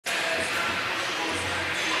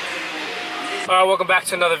Alright, welcome back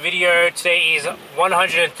to another video. Today is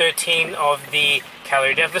 113 of the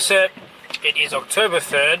calorie deficit. It is October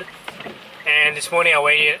 3rd, and this morning I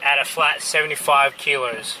weighed in at a flat 75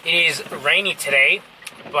 kilos. It is rainy today,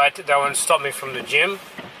 but that won't stop me from the gym.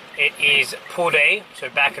 It is pull day, so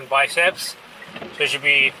back and biceps. So it should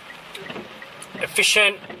be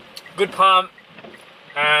efficient, good pump.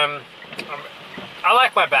 I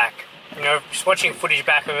like my back. You know, just watching footage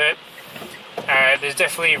back of it, there's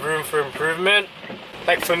definitely room for improvement.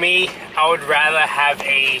 Like for me, I would rather have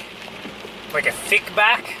a thick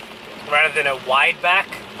back rather than a wide back.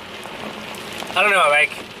 I don't know,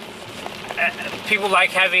 like people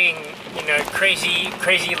like having, you know, crazy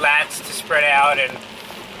lats to spread out and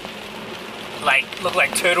like look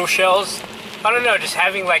like turtle shells. I don't know, just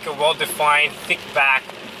having like a well-defined thick back,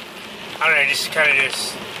 I don't know, just kind of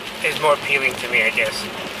just is more appealing to me, I guess.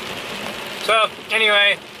 So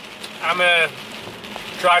anyway, I'm gonna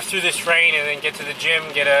drive through this rain and then get to the gym,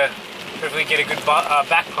 hopefully get a good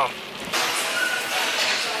back pump.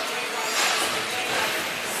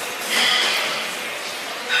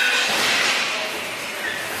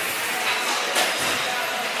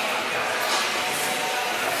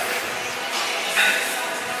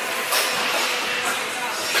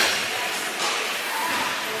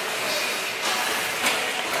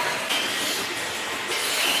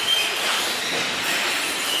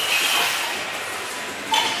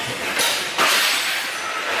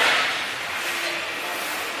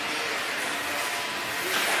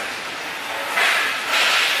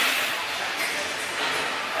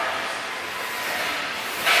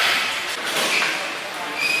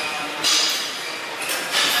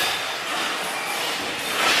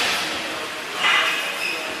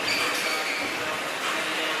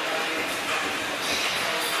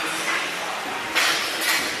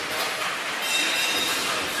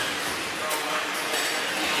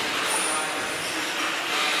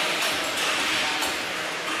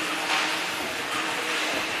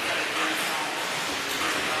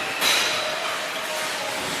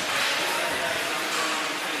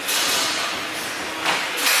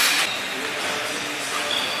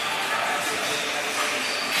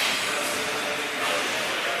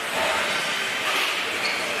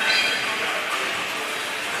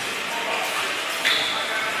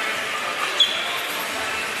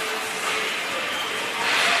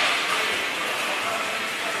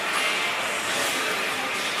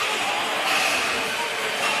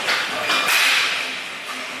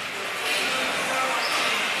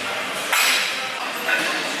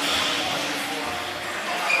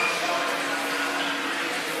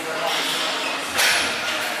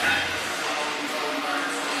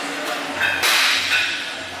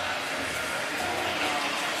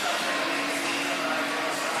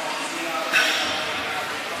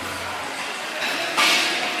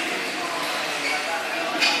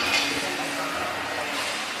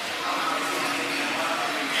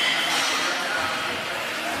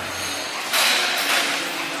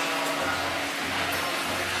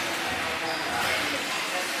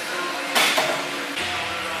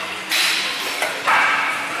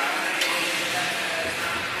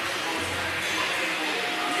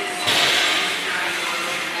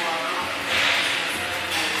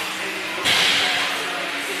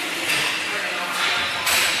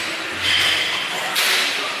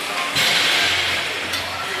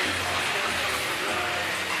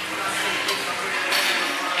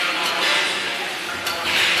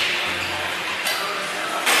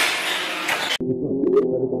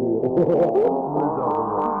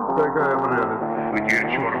 Какая прелесть. Где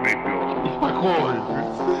черный пес? Какой?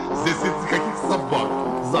 Здесь из каких собак?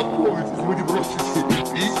 Запомните, если вы не бросите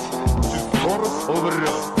пить, через скорость он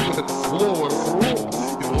врет. Слово